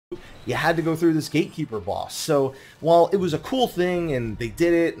you had to go through this gatekeeper boss. So while it was a cool thing and they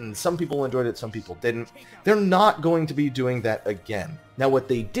did it and some people enjoyed it, some people didn't, they're not going to be doing that again. Now what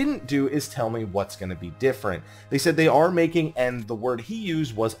they didn't do is tell me what's going to be different. They said they are making, and the word he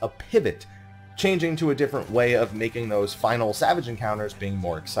used was a pivot, changing to a different way of making those final Savage encounters being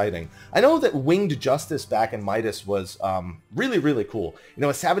more exciting. I know that Winged Justice back in Midas was really, really cool. You know,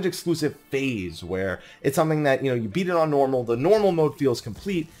 a Savage exclusive phase where it's something that, you know, you beat it on normal, the normal mode feels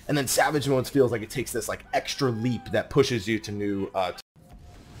complete, and then Savage mode feels like it takes this like extra leap that pushes you to new Mortals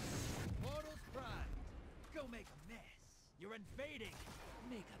Prime, go make a mess. You're invading.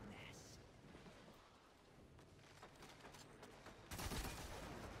 Make a mess.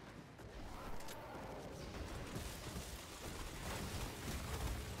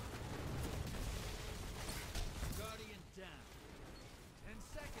 Guardian down. 10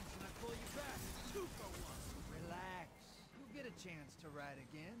 seconds and I pull you back. 2 for 1. Relax. You'll get a chance to ride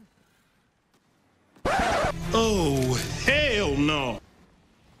again. Oh, hell no!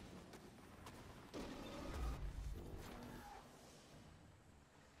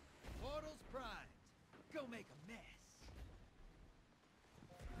 Mortals Prime, go make a mess.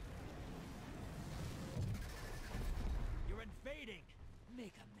 You're invading.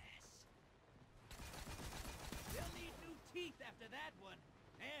 Make a mess. They'll need new teeth after that one.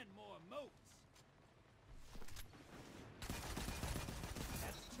 And more moats.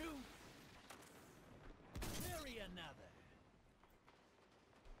 That's 2. Marry another.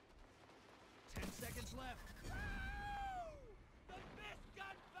 10 seconds left. The best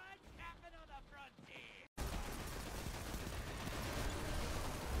gunfights happen on the frontier.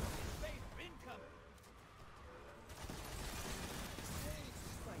 Space incoming. Hey,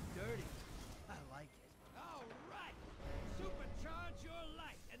 it's like dirty. I like it. All right. Supercharge your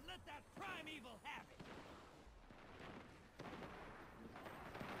light and let that primeval have it.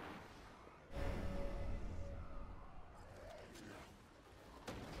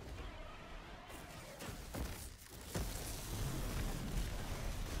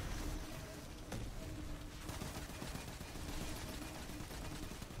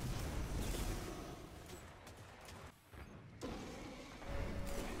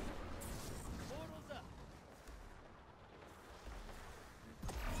 Portals up.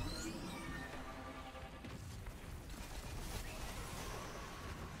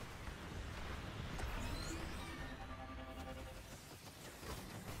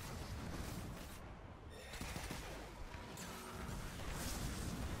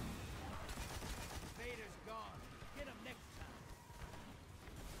 Vader's gone. Get him next time.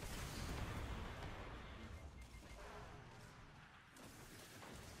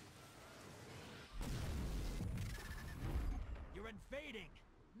 You're invading.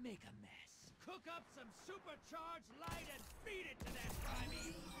 Make a mess. Cook up some supercharged light and feed it to that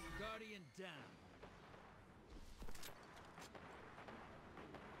primeval. Guardian down.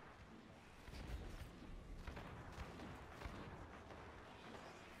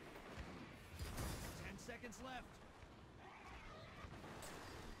 Seconds left.